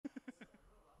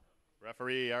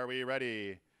Referee, are we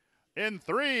ready? In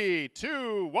 3,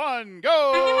 2, 1,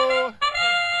 go!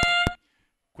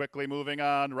 Quickly moving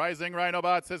on. Rising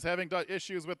Rhinobots is having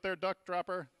issues with their duck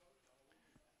dropper.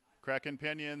 Kraken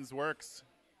Pinions works.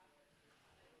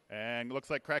 And looks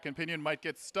like Kraken Pinion might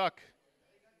get stuck.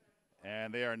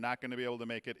 And they are not going to be able to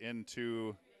make it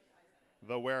into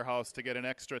the warehouse to get an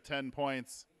extra 10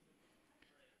 points.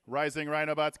 Rising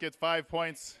Rhinobots gets 5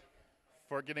 points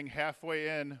for getting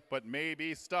halfway in, but may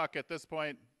be stuck at this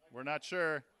point. We're not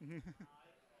sure.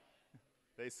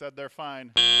 They said they're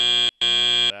fine.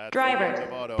 That's Drivers,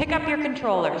 pick up your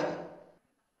controllers.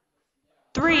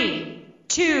 3,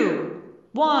 2,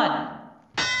 1.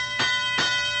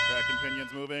 Kraken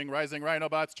Pinion's moving. Rising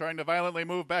Rhinobots trying to violently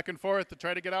move back and forth to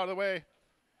try to get out of the way.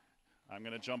 I'm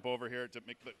going to jump over here to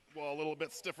make the wall a little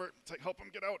bit stiffer to help him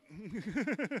get out.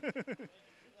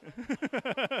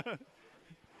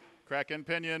 Kraken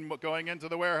Pinion going into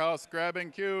the warehouse,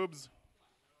 grabbing cubes.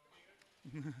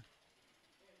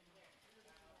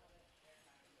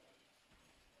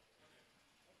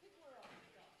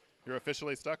 You're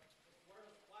officially stuck?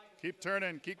 Keep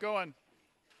turning, keep going.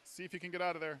 See if you can get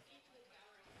out of there.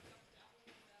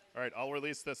 All right, I'll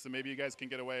release this so maybe you guys can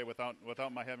get away without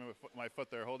my having my foot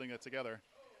there holding it together.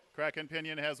 Kraken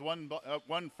Pinion has one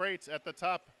freight at the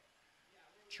top,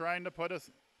 trying to put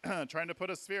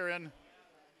a sphere in.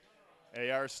 They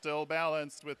are still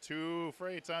balanced with 2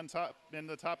 freights on top in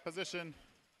the top position.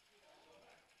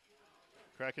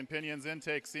 Kraken Pinion's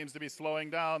intake seems to be slowing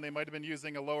down. They might have been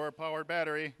using a lower powered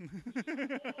battery.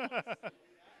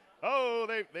 Oh,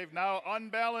 they've now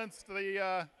unbalanced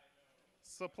the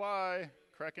supply.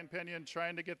 Kraken Pinion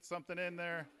trying to get something in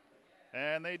there,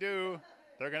 and they do.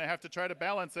 They're going to have to try to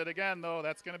balance it again, though.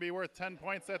 That's going to be worth 10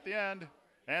 points at the end,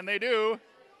 and they do.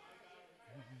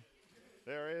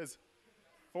 There is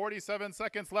 47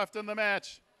 seconds left in the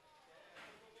match.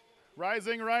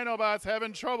 Rising Rhinobots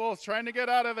having trouble trying to get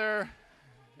out of there.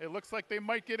 It looks like they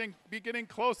might be getting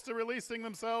close to releasing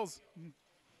themselves.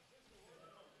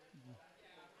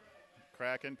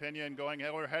 Kraken Pinion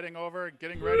heading over,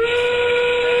 getting ready to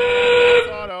switch. And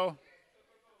that's auto.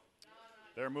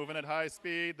 They're moving at high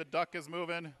speed. The duck is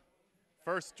moving.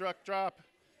 First duck drop.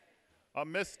 A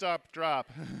misstep drop.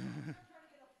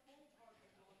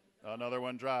 Another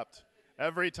one dropped.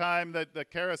 Every time that the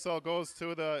carousel goes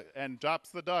to and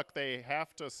drops the duck, they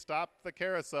have to stop the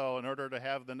carousel in order to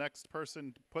have the next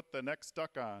person put the next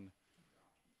duck on.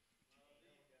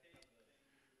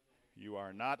 You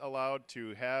are not allowed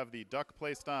to have the duck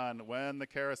placed on when the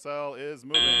carousel is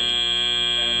moving.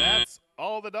 And that's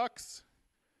all the ducks.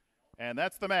 And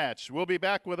that's the match. We'll be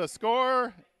back with a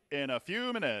score in a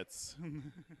few minutes.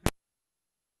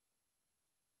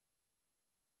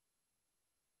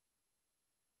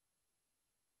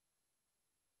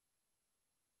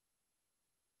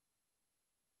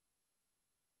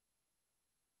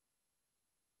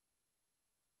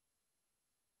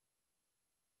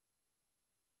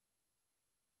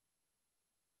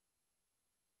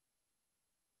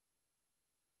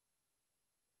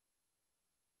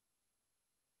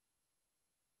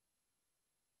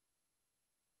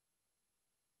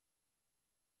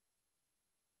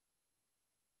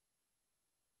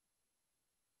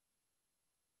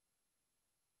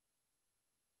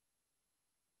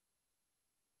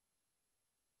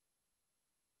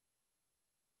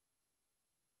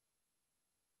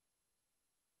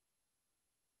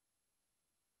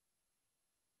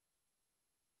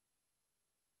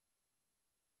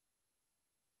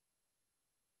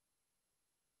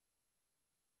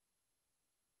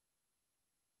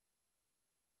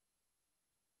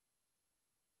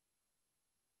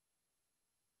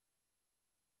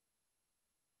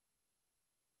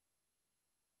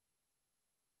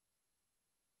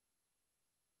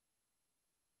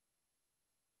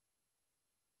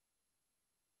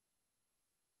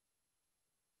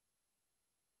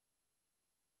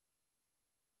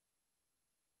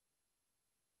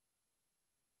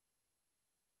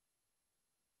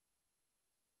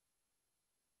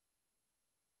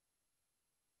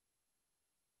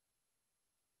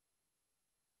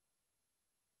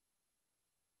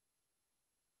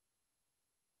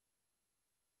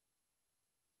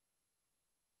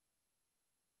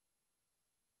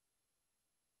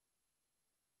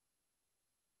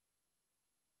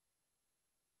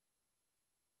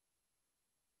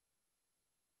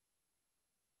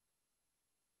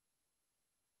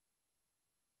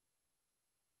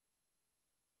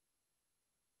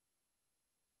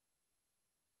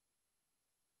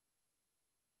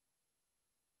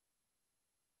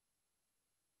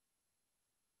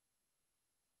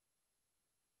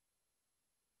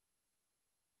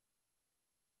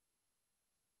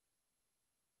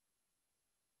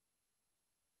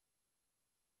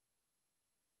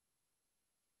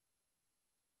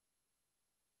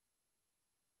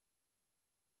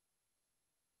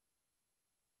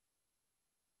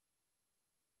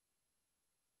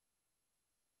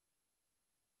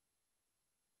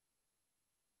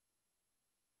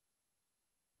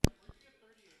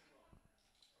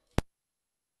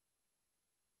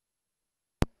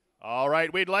 All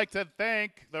right, we'd like to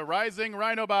thank the Rising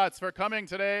Rhinobots for coming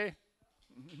today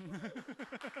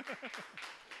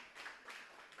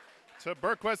to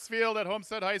Burquest Field at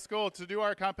Homestead High School to do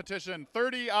our competition,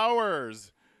 30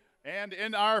 hours. And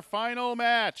in our final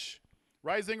match,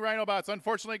 Rising Rhinobots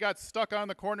unfortunately got stuck on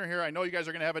the corner here. I know you guys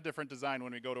are going to have a different design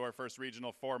when we go to our first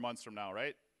regional 4 months from now,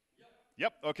 right?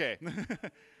 Yep, okay.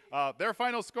 Their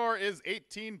final score is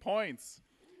 18 points.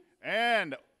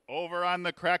 And over on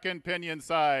the Kraken Pinion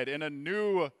side, in a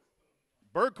new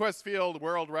Burquest Field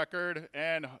world record,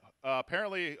 and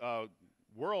apparently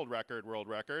world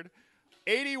record,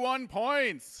 81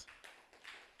 points.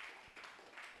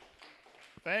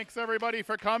 Thanks everybody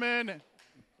for coming.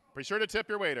 Be sure to tip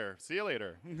your waiter. See you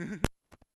later.